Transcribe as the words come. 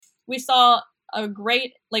we saw a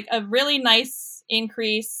really nice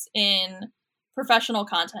increase in professional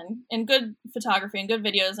content and good photography and good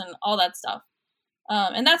videos and all that stuff.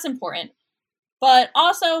 And that's important. But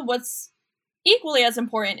also what's equally as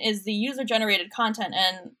important is the user-generated content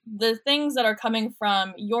and the things that are coming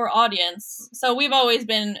from your audience. So we've always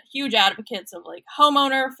been huge advocates of like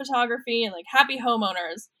homeowner photography and like happy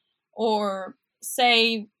homeowners, or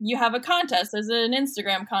say you have a contest, there's an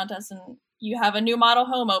Instagram contest and you have a new model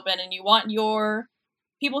home open and you want your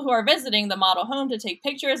people who are visiting the model home to take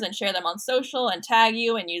pictures and share them on social and tag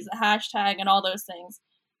you and use the hashtag and all those things.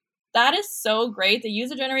 That is so great. The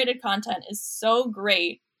user-generated content is so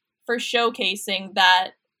great for showcasing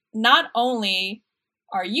that not only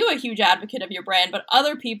are you a huge advocate of your brand, but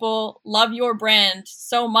other people love your brand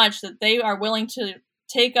so much that they are willing to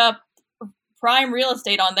take up prime real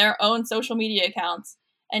estate on their own social media accounts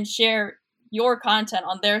and share your content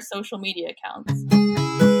on their social media accounts.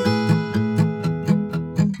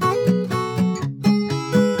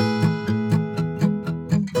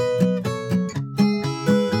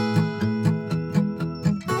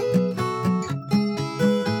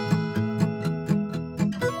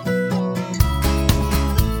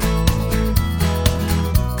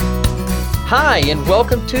 Hi, and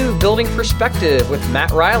welcome to Building Perspective with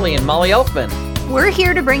Matt Riley and Molly Elfman. We're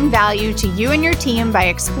here to bring value to you and your team by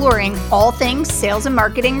exploring all things sales and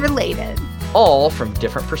marketing related. All from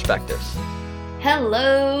different perspectives.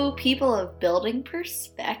 Hello, people of Building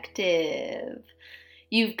Perspective.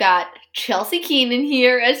 You've got Chelsea Keenan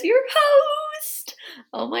here as your host.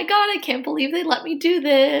 Oh my God, I can't believe they let me do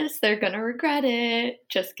this. They're gonna regret it.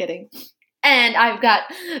 Just kidding. And I've got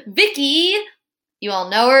Vicky. You all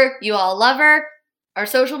know her. You all love her. Our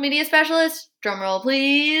social media specialist. Drumroll,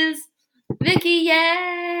 please. Vicky,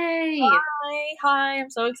 yay! Hi. I'm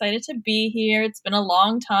so excited to be here. It's been a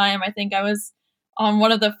long time. I think I was on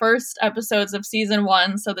one of the first episodes of season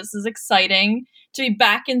 1, so this is exciting to be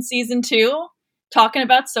back in season 2 talking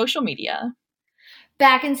about social media.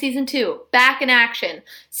 Back in season 2, back in action.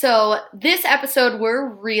 So this episode, we're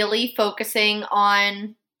really focusing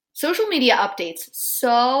on social media updates.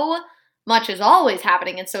 So much is always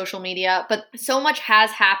happening in social media, but so much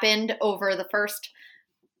has happened over the first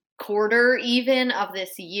quarter even of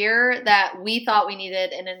this year that we thought we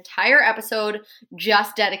needed an entire episode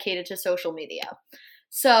just dedicated to social media.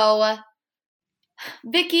 So,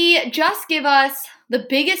 Vicky, just give us the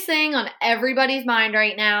biggest thing on everybody's mind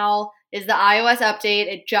right now is the iOS update.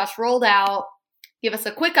 It just rolled out. Give us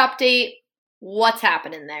a quick update. What's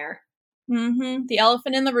happening there? The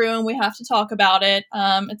elephant in the room. We have to talk about it.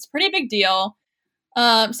 It's a pretty big deal.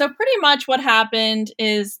 So pretty much what happened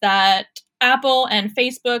is that Apple and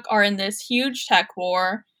Facebook are in this huge tech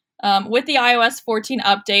war. With the iOS 14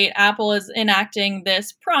 update, Apple is enacting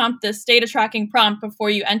this prompt, this data tracking prompt before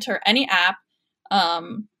you enter any app.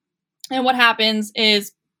 And what happens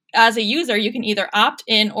is, as a user, you can either opt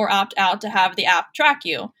in or opt out to have the app track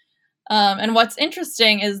you. And what's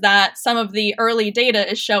interesting is that some of the early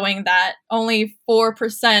data is showing that only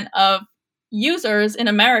 4% of users in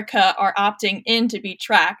America are opting in to be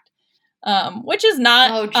tracked, which is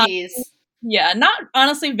not, not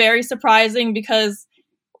honestly very surprising, because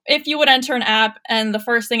if you would enter an app and the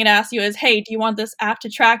first thing it asks you is, hey, do you want this app to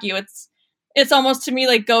track you? It's almost to me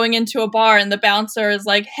like going into a bar and the bouncer is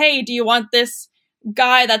like, hey, do you want this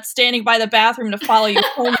guy that's standing by the bathroom to follow you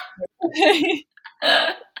home?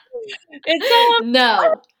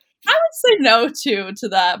 No. I would say no to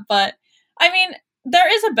that, but I mean,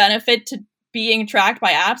 there is a benefit to being tracked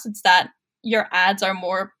by apps. It's that your ads are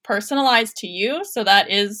more personalized to you, so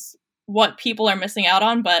that is what people are missing out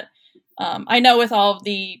on. But I know with all of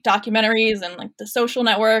the documentaries and like the Social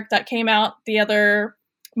Network that came out the other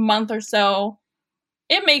month or so,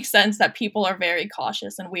 it makes sense that people are very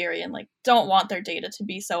cautious and weary and like don't want their data to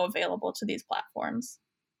be so available to these platforms.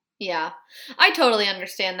 Yeah, I totally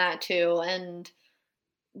understand that too. And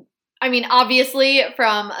I mean, obviously,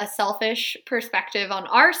 from a selfish perspective on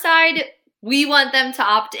our side, we want them to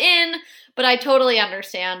opt in, but I totally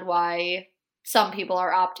understand why some people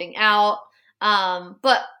are opting out.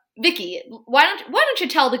 But Vicky, why don't you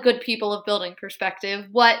tell the good people of Building Perspective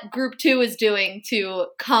what Group 2 is doing to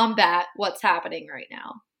combat what's happening right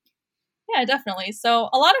now? Yeah, definitely. So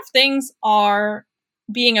a lot of things are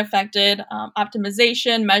being affected,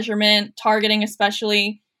 optimization, measurement, targeting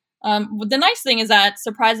especially. The nice thing is that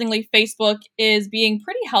surprisingly, Facebook is being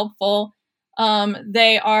pretty helpful.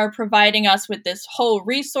 They are providing us with this whole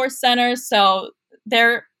resource center. So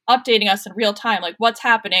they're updating us in real time, like what's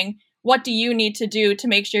happening, what do you need to do to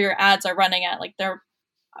make sure your ads are running at like their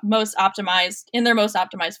most optimized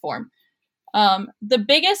form. The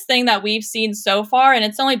biggest thing that we've seen so far, and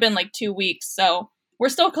it's only been like 2 weeks, so we're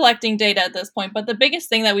still collecting data at this point, but the biggest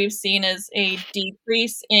thing that we've seen is a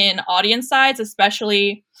decrease in audience size,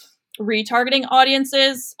 especially retargeting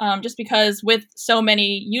audiences, just because with so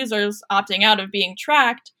many users opting out of being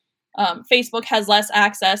tracked, Facebook has less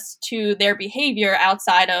access to their behavior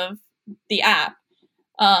outside of the app.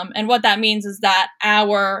 And what that means is that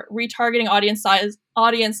our retargeting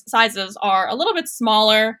audience sizes are a little bit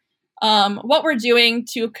smaller. What we're doing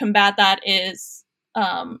to combat that is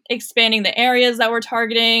expanding the areas that we're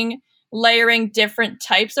targeting, layering different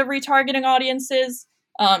types of retargeting audiences.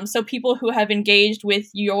 So people who have engaged with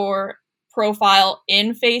your profile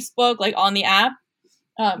in Facebook, like on the app,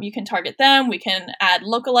 you can target them. We can add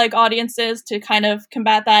lookalike audiences to kind of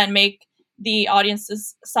combat that and make the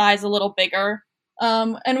audience's size a little bigger.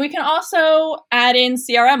 And we can also add in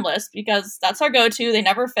CRM lists because that's our go-to. They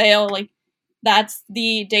never fail. Like that's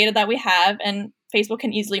the data that we have, and Facebook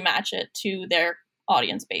can easily match it to their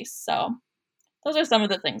audience base. So those are some of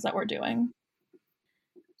the things that we're doing.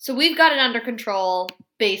 So we've got it under control,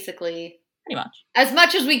 basically. Pretty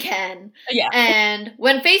much as we can. Yeah. And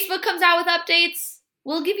when Facebook comes out with updates,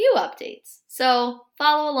 we'll give you updates. So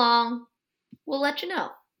follow along. We'll let you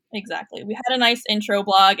know. Exactly. We had a nice intro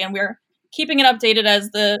blog, and we're keeping it updated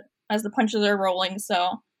as the punches are rolling.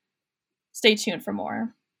 So stay tuned for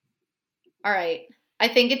more. All right. I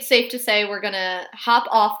think it's safe to say we're going to hop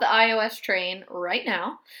off the iOS train right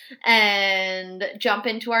now and jump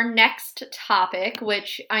into our next topic,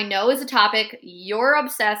 which I know is a topic you're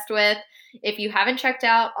obsessed with. If you haven't checked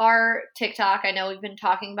out our TikTok, I know we've been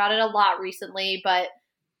talking about it a lot recently, but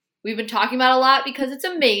we've been talking about it a lot because it's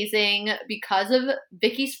amazing, because of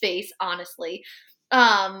Vicky's face, honestly.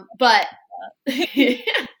 But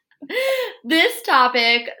this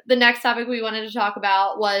topic, the next topic we wanted to talk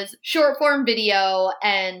about was short form video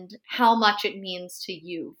and how much it means to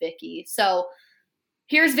you, Vicky. So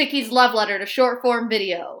here's Vicky's love letter to short form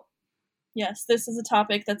video. Yes, this is a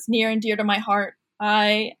topic that's near and dear to my heart.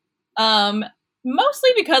 I,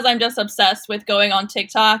 mostly because I'm just obsessed with going on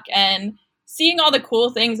TikTok and seeing all the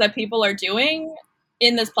cool things that people are doing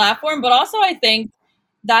in this platform, but also I think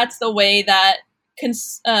that's the way that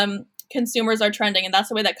consumers are trending, and that's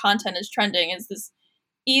the way that content is trending, is this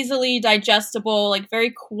easily digestible, like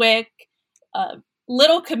very quick,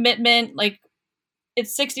 little commitment, like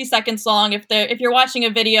it's 60 seconds long. If you're watching a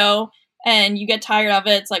video and you get tired of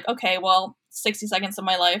it, it's like, okay, well, 60 seconds of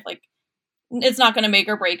my life, like it's not going to make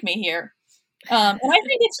or break me here. And I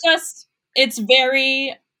think it's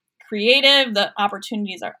very creative. The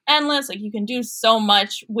opportunities are endless. Like you can do so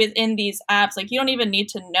much within these apps. Like you don't even need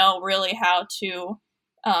to know really how to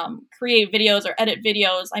create videos or edit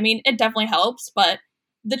videos. I mean, it definitely helps, but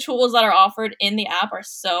the tools that are offered in the app are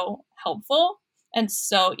so helpful and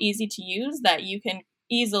so easy to use that you can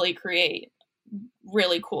easily create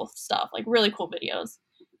really cool stuff, like really cool videos.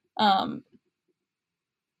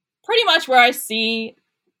 Pretty much where I see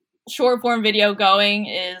short form video going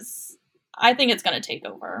is, I think it's going to take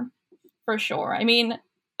over for sure. I mean,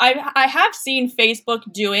 I have seen Facebook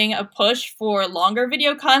doing a push for longer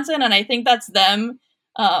video content, and I think that's them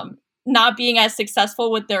not being as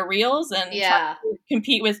successful with their reels and trying to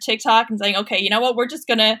compete with TikTok and saying, okay, you know what, we're just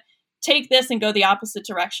going to take this and go the opposite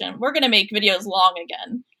direction. We're going to make videos long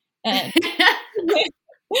again. And,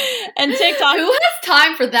 and TikTok... Who has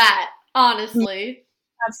time for that, honestly?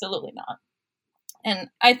 Absolutely not. And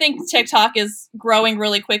I think TikTok is growing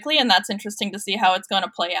really quickly, and that's interesting to see how it's going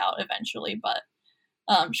to play out eventually. But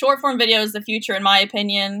short form video is the future, in my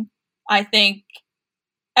opinion. I think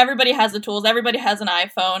everybody has the tools. Everybody has an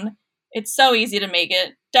iPhone. It's so easy to make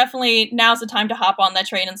it. Definitely now's the time to hop on that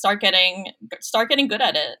train and start getting good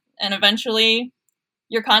at it. And eventually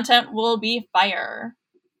your content will be fire.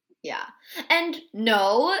 Yeah. And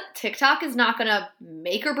no, TikTok is not going to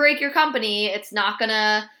make or break your company. It's not going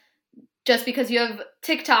to, just because you have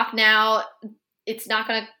TikTok now, it's not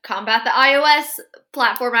going to combat the iOS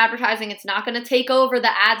platform advertising. It's not going to take over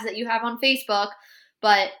the ads that you have on Facebook,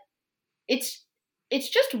 but it's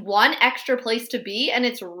just one extra place to be, and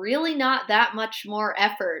it's really not that much more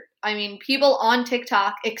effort. I mean, people on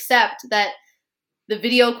TikTok accept that the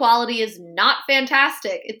video quality is not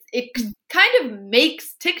fantastic. It kind of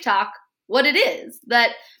makes TikTok what it is,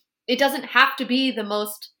 that it doesn't have to be the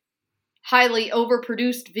most highly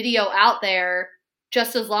overproduced video out there,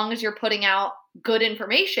 just as long as you're putting out good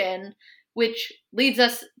information, which leads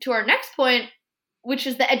us to our next point, which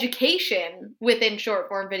is the education within short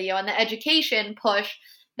form video and the education push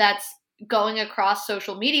that's going across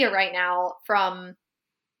social media right now, from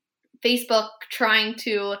Facebook trying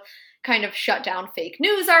to kind of shut down fake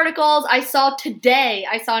news articles. I saw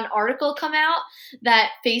an article come out that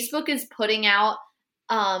Facebook is putting out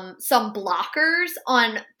some blockers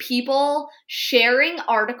on people sharing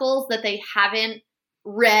articles that they haven't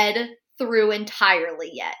read through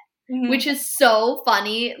entirely yet, which is so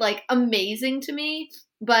funny, like amazing to me,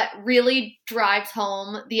 but really drives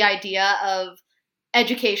home the idea of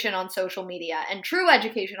education on social media and true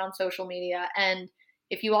education on social media. And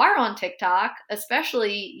if you are on TikTok,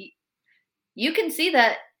 especially, you can see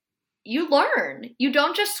that you learn. You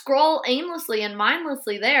don't just scroll aimlessly and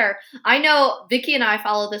mindlessly there. I know Vicky and I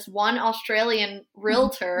follow this one Australian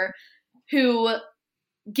realtor who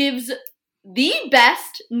gives the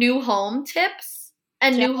best new home tips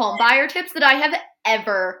and new home buyer tips that I have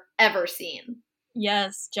ever seen.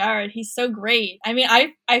 Yes, Jared, he's so great. I mean,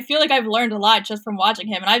 I feel like I've learned a lot just from watching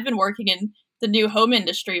him, and I've been working in the new home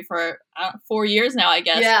industry for 4 years now, I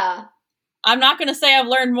guess. Yeah. I'm not going to say I've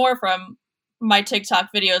learned more from my TikTok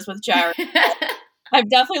videos with Jared. I've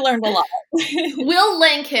definitely learned a lot. We'll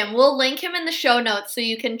link him. We'll link him in the show notes so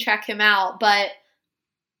you can check him out. But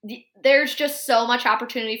there's just so much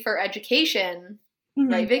opportunity for education,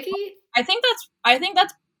 right, Vicky? I think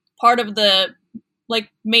that's part of the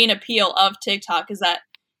main appeal of TikTok is that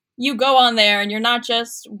you go on there and you're not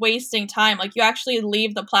just wasting time. Like, you actually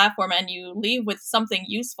leave the platform and you leave with something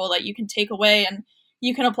useful that you can take away and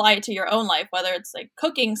you can apply it to your own life, whether it's like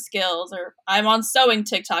cooking skills, or I'm on sewing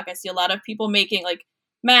TikTok. I see a lot of people making like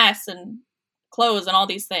masks and clothes and all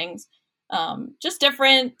these things. Just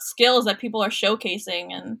different skills that people are showcasing.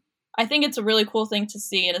 And I think it's a really cool thing to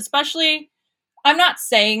see. And especially, I'm not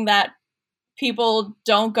saying that people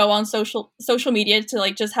don't go on social media to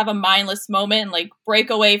like just have a mindless moment and like break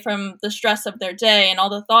away from the stress of their day and all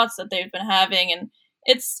the thoughts that they've been having. And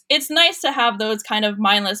it's nice to have those kind of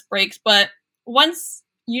mindless breaks, but once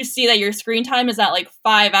you see that your screen time is at like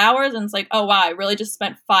 5 hours and it's like, oh wow, I really just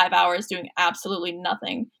spent 5 hours doing absolutely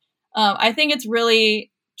nothing. I think it's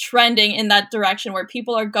really trending in that direction where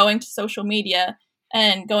people are going to social media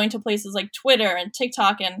and going to places like Twitter and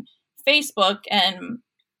TikTok and Facebook and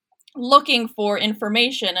looking for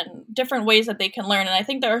information and different ways that they can learn. And I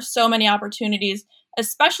think there are so many opportunities,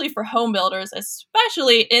 especially for home builders,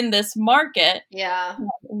 especially in this market,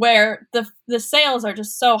 where the sales are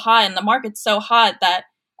just so high and the market's so hot that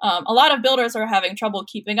a lot of builders are having trouble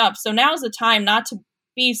keeping up. So now's the time not to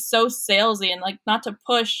be so salesy and like not to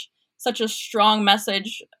push such a strong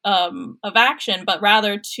message of action, but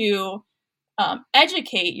rather to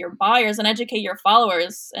educate your buyers and educate your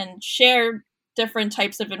followers and share different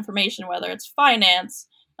types of information, whether it's finance,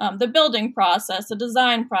 the building process, the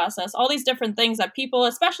design process, all these different things that people,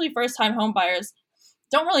 especially first-time home buyers,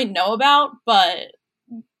 don't really know about, but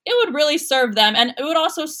it would really serve them. And it would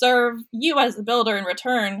also serve you as the builder in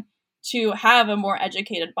return to have a more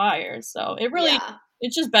educated buyer. So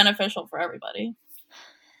it's just beneficial for everybody.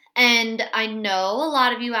 And I know a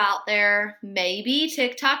lot of you out there may be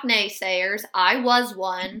TikTok naysayers. I was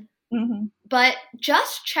one. But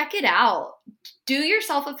just check it out. Do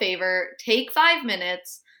yourself a favor. Take 5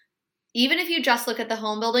 minutes. Even if you just look at the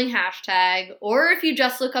home building hashtag, or if you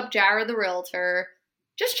just look up Jared the Realtor,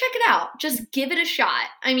 just check it out. Just give it a shot.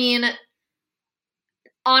 I mean,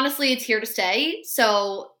 honestly, it's here to stay.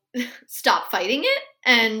 So stop fighting it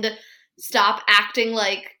and stop acting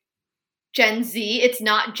like Gen Z. It's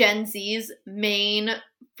not Gen Z's main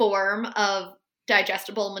form of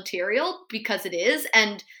digestible material, because it is.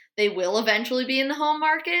 And they will eventually be in the home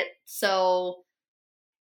market. So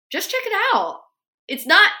just check it out. It's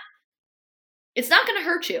not going to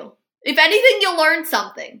hurt you. If anything, you'll learn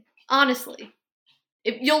something, honestly.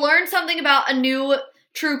 If you'll learn something about a new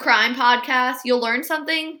true crime podcast, you'll learn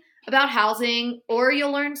something about housing, or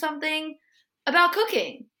you'll learn something about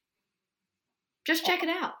cooking. Just check it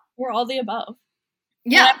out. Or all the above.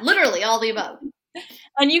 Yeah, literally all the above.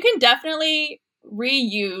 And you can definitely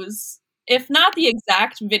reuse, if not the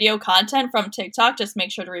exact video content from TikTok, just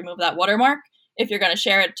make sure to remove that watermark if you're going to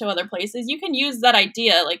share it to other places. You can use that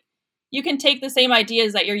idea. Like, you can take the same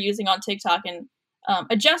ideas that you're using on TikTok and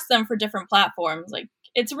adjust them for different platforms. Like,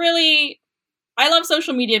 it's really, I love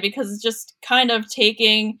social media because it's just kind of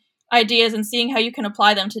taking ideas and seeing how you can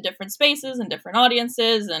apply them to different spaces and different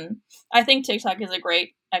audiences. And I think TikTok is a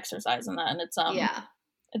great exercise in that. And it's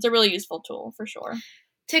a really useful tool for sure.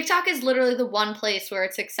 TikTok is literally the one place where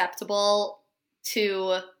it's acceptable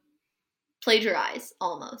to plagiarize,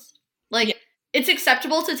 almost. Like, it's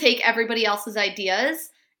acceptable to take everybody else's ideas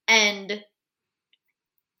and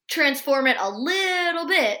transform it a little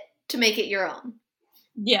bit to make it your own.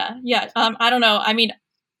 Yeah. I don't know. I mean,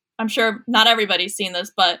 I'm sure not everybody's seen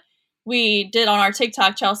this, but we did on our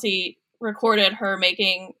TikTok, Chelsea recorded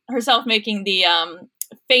herself making the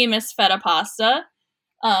famous feta pasta.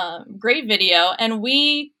 Great video. And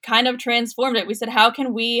we kind of transformed it. We said, how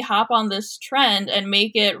can we hop on this trend and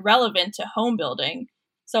make it relevant to home building?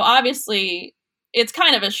 So obviously it's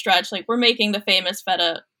kind of a stretch. Like, we're making the famous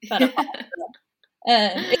feta pasta.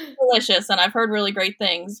 And it's delicious, and I've heard really great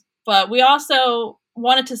things. But we also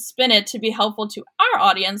wanted to spin it to be helpful to our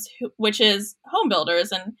audience, which is home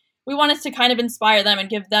builders. And we wanted to kind of inspire them and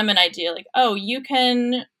give them an idea, like, oh, you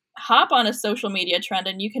can hop on a social media trend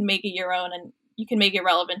and you can make it your own, and you can make it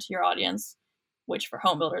relevant to your audience, which for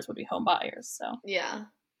home builders would be home buyers. So yeah,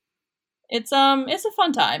 it's a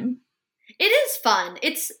fun time. It is fun.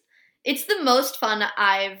 It's the most fun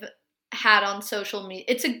I've had on social media.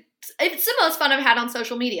 It's the most fun I've had on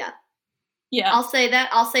social media. Yeah. I'll say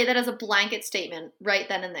that as a blanket statement right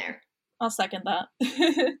then and there. I'll second that.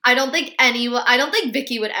 I don't think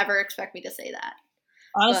Vicky would ever expect me to say that.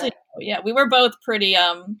 Honestly, yeah, we were both pretty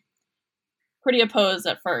opposed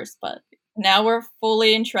at first, but now we're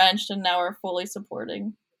fully entrenched and now we're fully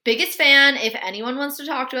supporting. Biggest fan. If anyone wants to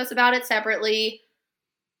talk to us about it separately,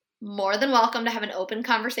 more than welcome to have an open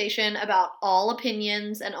conversation about all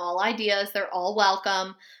opinions and all ideas. They're all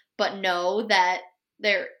welcome, but know that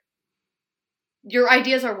your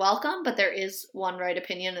ideas are welcome, but there is one right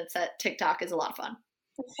opinion. It's that TikTok is a lot of fun.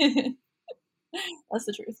 That's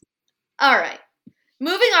the truth. All right.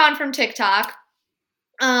 Moving on from TikTok,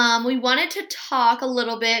 we wanted to talk a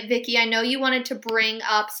little bit. Vicky, I know you wanted to bring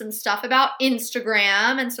up some stuff about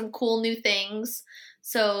Instagram and some cool new things.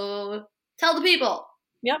 So tell the people.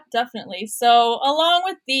 Yep, definitely. So along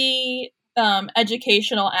with the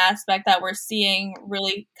educational aspect that we're seeing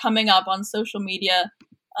really coming up on social media,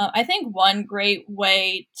 I think one great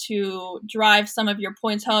way to drive some of your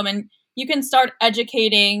points home, and you can start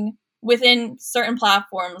educating within certain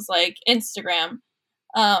platforms like Instagram,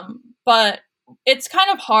 but it's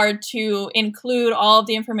kind of hard to include all of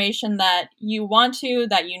the information that you want to,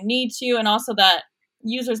 that you need to, and also that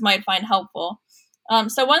users might find helpful.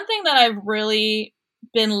 So one thing that I've really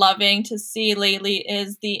been loving to see lately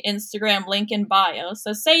is the Instagram link in bio.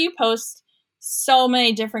 So say you post so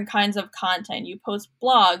many different kinds of content. You post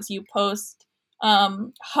blogs, you post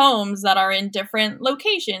homes that are in different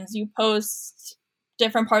locations, you post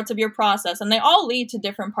different parts of your process, and they all lead to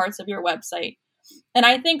different parts of your website. And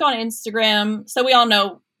I think on Instagram, so we all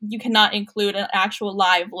know you cannot include an actual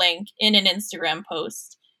live link in an Instagram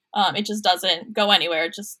post. It just doesn't go anywhere.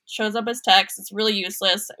 It just shows up as text. It's really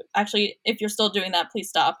useless. Actually, if you're still doing that, please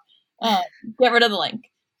stop. Get rid of the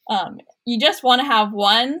link. You just want to have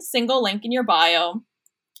one single link in your bio.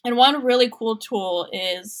 And one really cool tool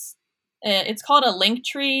is, it's called a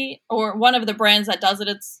Linktree, or one of the brands that does it,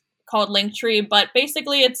 it's called Linktree. But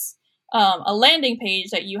basically it's a landing page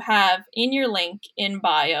that you have in your link in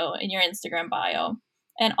bio, in your Instagram bio.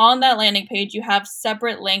 And on that landing page, you have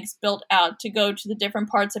separate links built out to go to the different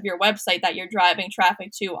parts of your website that you're driving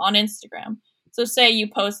traffic to on Instagram. So say you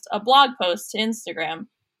post a blog post to Instagram,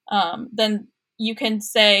 then you can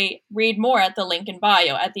say, read more at the link in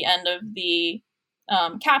bio at the end of the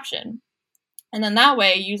caption. And then that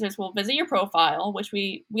way users will visit your profile, which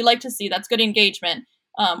we like to see. That's good engagement.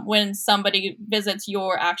 When somebody visits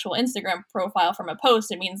your actual Instagram profile from a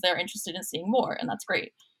post, it means they're interested in seeing more, and that's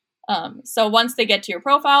great. So once they get to your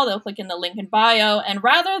profile, they'll click in the link in bio, and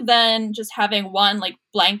rather than just having one like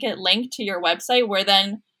blanket link to your website where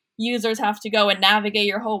then users have to go and navigate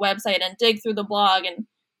your whole website and dig through the blog and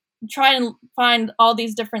try and find all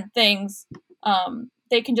these different things,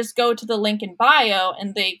 they can just go to the link in bio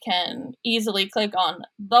and they can easily click on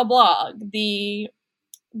the blog, the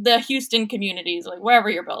Houston communities, like wherever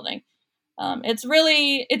you're building.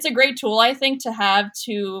 It's a great tool, I think, to have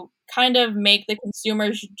to kind of make the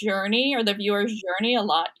consumer's journey or the viewer's journey a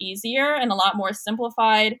lot easier and a lot more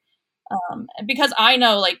simplified. Because I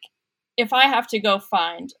know, like, if I have to go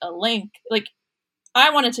find a link, like, I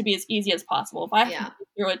want it to be as easy as possible. If I have to go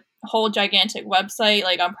through a whole gigantic website,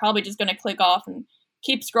 like, I'm probably just going to click off and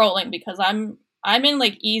keep scrolling because I'm in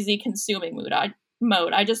like easy consuming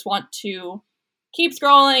mode. I just want to keep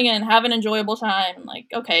scrolling and have an enjoyable time. Like,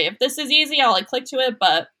 okay, if this is easy, I'll like click to it,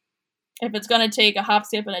 but if it's going to take a hop,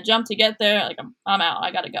 skip, and a jump to get there, like I'm out.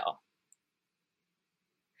 I got to go.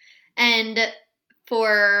 And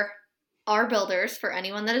for our builders, for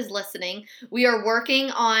anyone that is listening, we are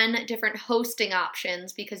working on different hosting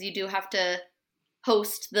options because you do have to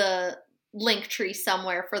host the Linktree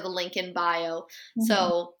somewhere for the link in bio. Mm-hmm.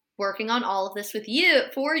 So working on all of this for you,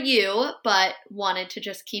 but wanted to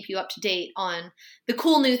just keep you up to date on the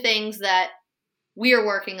cool new things that we are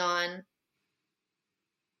working on.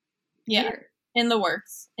 Yeah, here. In the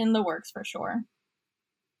works for sure.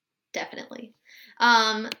 Definitely.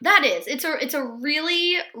 It's a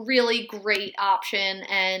really, really great option,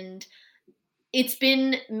 and it's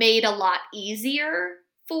been made a lot easier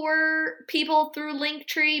for people through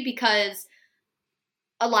Linktree because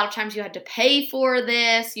a lot of times you had to pay for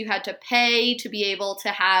this. You had to pay to be able to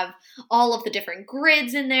have all of the different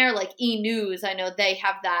grids in there, like eNews. I know they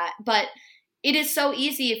have that. But it is so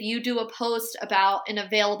easy if you do a post about an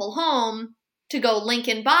available home to go link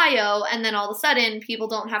in bio, and then all of a sudden people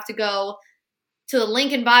don't have to go to the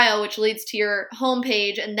link in bio, which leads to your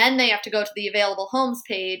homepage, and then they have to go to the available homes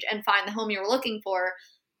page and find the home you were looking for.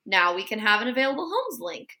 Now we can have an available homes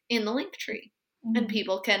link in the Linktree, and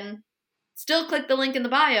people can still click the link in the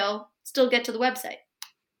bio, still get to the website.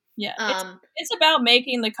 Yeah, it's about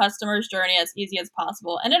making the customer's journey as easy as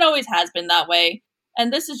possible, and it always has been that way.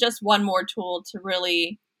 And this is just one more tool to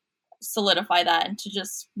really solidify that and to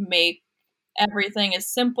just make everything as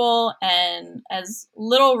simple and as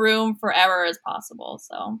little room for error as possible.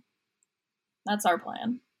 So that's our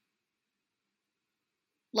plan.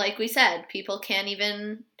 Like we said, people can't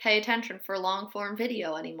even pay attention for long form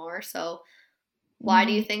video anymore. So why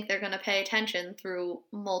do you think they're going to pay attention through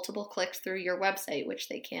multiple clicks through your website, which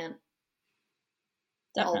they can't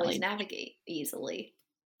always navigate easily?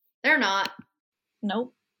 They're not.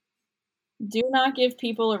 Nope. Do not give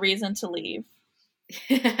people a reason to leave.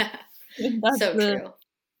 That's so true.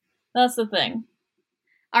 That's the thing.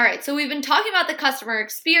 All right. So we've been talking about the customer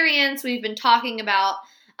experience. We've been talking about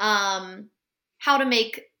how to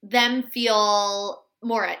make them feel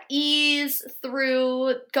more at ease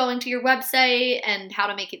through going to your website and how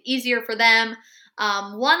to make it easier for them.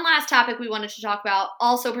 One last topic we wanted to talk about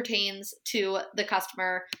also pertains to the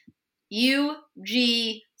customer,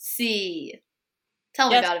 UGC. Tell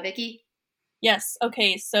me about it, Vicky. Yes.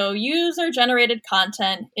 Okay. So user-generated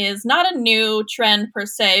content is not a new trend per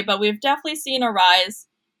se, but we've definitely seen a rise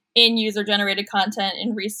in user-generated content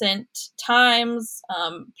in recent times.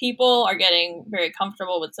 People are getting very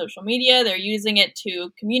comfortable with social media. They're using it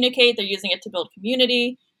to communicate. They're using it to build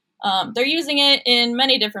community. They're using it in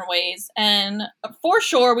many different ways. And for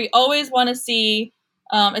sure, we always want to see,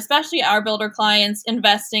 especially our builder clients,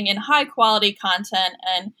 investing in high-quality content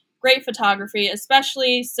and great photography,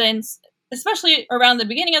 especially around the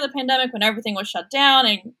beginning of the pandemic when everything was shut down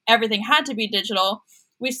and everything had to be digital.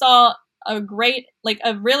 We saw a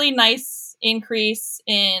really nice increase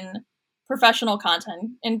in professional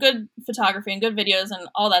content and good photography and good videos and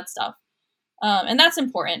all that stuff. And that's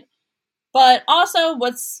important. But also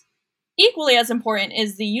what's equally as important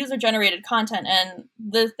is the user-generated content and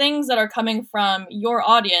the things that are coming from your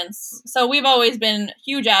audience. So we've always been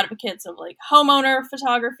huge advocates of like homeowner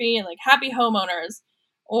photography and like happy homeowners,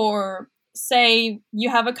 or say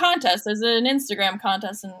you have a contest, there's an Instagram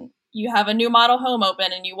contest and you have a new model home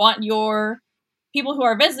open and you want your people who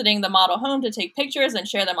are visiting the model home to take pictures and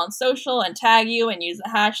share them on social and tag you and use the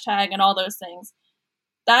hashtag and all those things.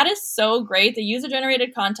 That is so great. The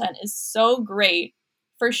user-generated content is so great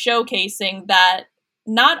for showcasing that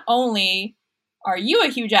not only are you a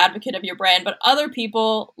huge advocate of your brand, but other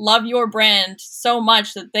people love your brand so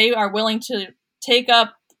much that they are willing to take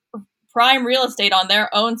up prime real estate on their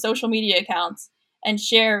own social media accounts and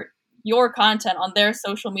share your content on their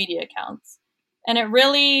social media accounts. And it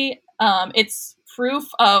really, it's proof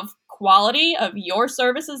of quality of your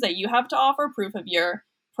services that you have to offer, proof of your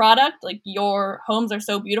product. Like your homes are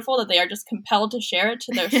so beautiful that they are just compelled to share it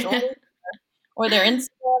to their stories or their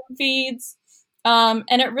Instagram feeds. And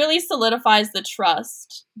it really solidifies the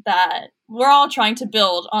trust that we're all trying to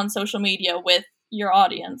build on social media with your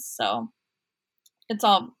audience. So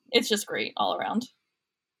it's just great all around.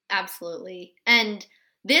 Absolutely. And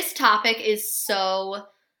this topic is so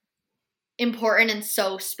important and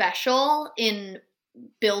so special in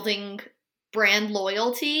building brand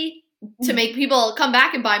loyalty to make people come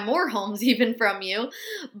back and buy more homes even from you.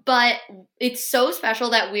 But it's so special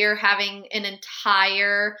that we're having an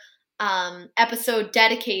entire episode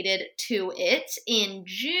dedicated to it in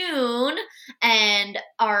June. And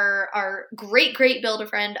our great builder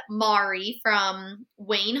friend, Mari from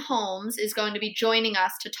Wayne Homes, is going to be joining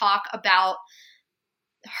us to talk about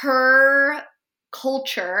her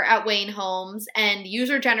culture at Wayne Homes and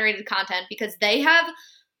user-generated content, because they have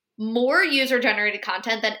more user-generated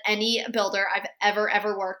content than any builder I've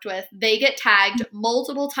ever worked with. They get tagged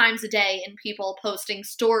multiple times a day in people posting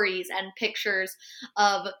stories and pictures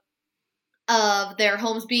of their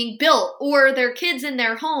homes being built or their kids in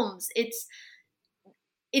their homes.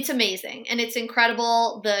 It's amazing, and it's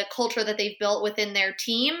incredible the culture that they've built within their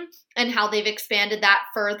team and how they've expanded that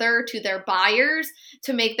further to their buyers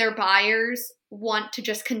to make their buyers want to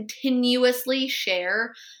just continuously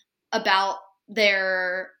share about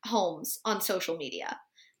their homes on social media.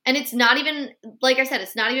 And it's not even, like I said,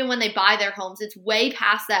 it's not even when they buy their homes. It's way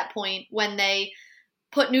past that point when they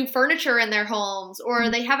put new furniture in their homes or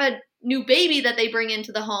they have a new baby that they bring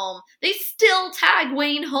into the home. They still tag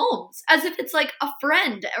Wayne Homes as if it's like a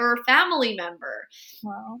friend or a family member.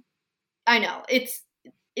 Wow. I know. It's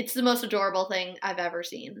the most adorable thing I've ever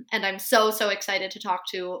seen. And I'm so excited to talk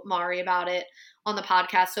to Mari about it on the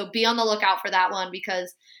podcast. So be on the lookout for that one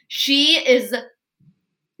because she is,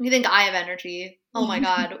 you think I have energy. Oh my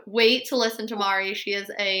God. Wait to listen to Mari. She's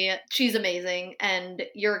amazing and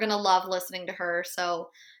you're going to love listening to her. So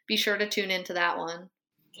be sure to tune into that one.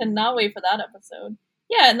 Cannot wait for that episode.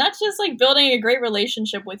 Yeah. And that's just like building a great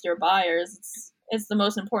relationship with your buyers. It's the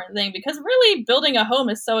most important thing because really building a home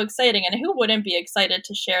is so exciting and who wouldn't be excited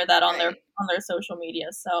to share that on their social media.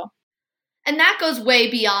 So, and that goes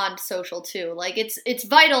way beyond social too. Like it's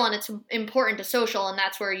vital and it's important to social and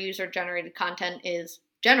that's where user generated content is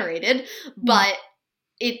generated, but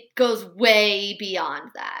it goes way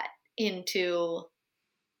beyond that into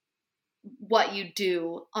what you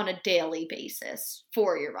do on a daily basis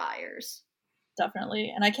for your buyers.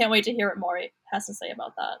 Definitely. And I can't wait to hear what Mari has to say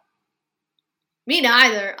about that. Me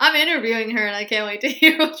neither. I'm interviewing her and I can't wait to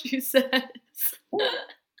hear what she says.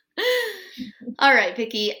 All right,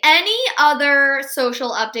 Vicky. Any other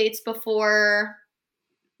social updates before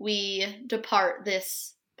we depart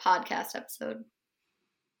this podcast episode?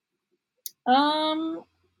 I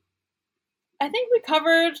think we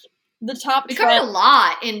covered the top. We covered a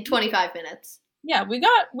lot in 25 minutes. Yeah, we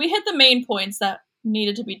hit the main points that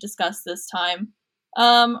needed to be discussed this time.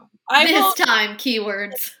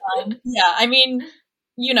 Keywords. Yeah, I mean,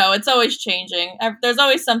 it's always changing. There's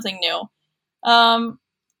always something new.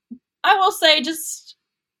 I will say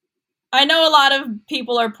I know a lot of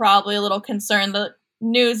people are probably a little concerned that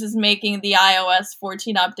news is making the iOS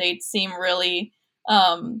 14 update seem really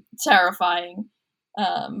terrifying.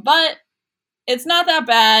 But it's not that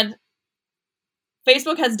bad.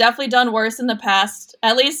 Facebook has definitely done worse in the past,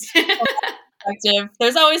 at least from my perspective.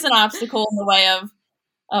 There's always an obstacle in the way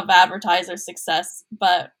of advertiser success,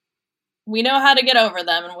 but we know how to get over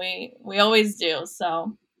them and we always do.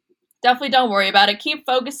 So definitely don't worry about it. Keep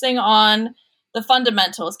focusing on the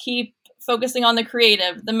fundamentals. Keep focusing on the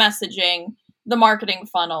creative, the messaging, the marketing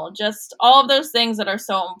funnel, just all of those things that are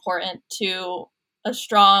so important to a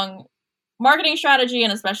strong marketing strategy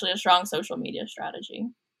and especially a strong social media strategy.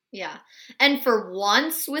 Yeah. And for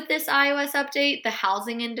once with this iOS update, the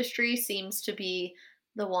housing industry seems to be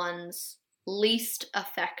the ones least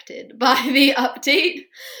affected by the update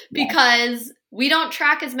because we don't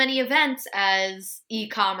track as many events as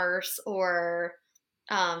e-commerce or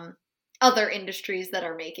other industries that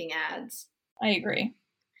are making ads. I agree.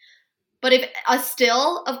 But if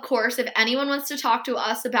of course, if anyone wants to talk to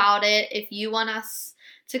us about it, if you want us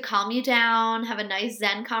to calm you down, have a nice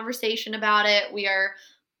Zen conversation about it, we are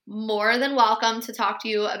more than welcome to talk to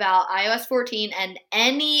you about iOS 14 and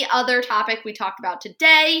any other topic we talked about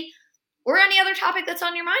today or any other topic that's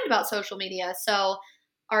on your mind about social media. So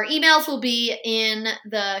our emails will be in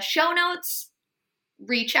the show notes.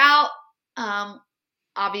 Reach out.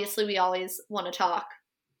 Obviously, we always want to talk.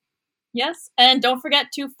 Yes, and don't forget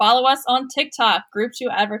to follow us on TikTok, Group 2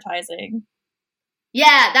 Advertising.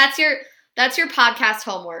 Yeah, that's your podcast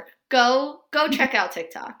homework. Go check out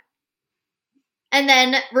TikTok. And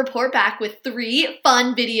then report back with 3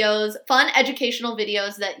 fun educational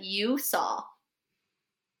videos that you saw.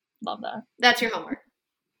 Love that. That's your homework.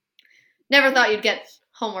 Never thought you'd get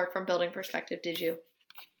homework from Building Perspective, did you?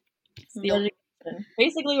 Nope.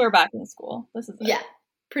 Basically, we're back in school. This is it. Yeah,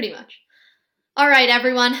 pretty much. All right,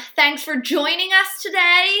 everyone. Thanks for joining us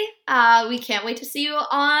today. We can't wait to see you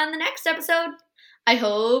on the next episode. I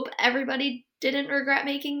hope everybody didn't regret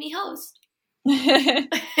making me host.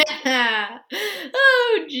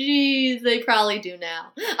 Oh, geez. They probably do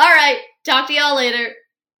now. All right. Talk to y'all later.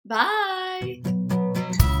 Bye.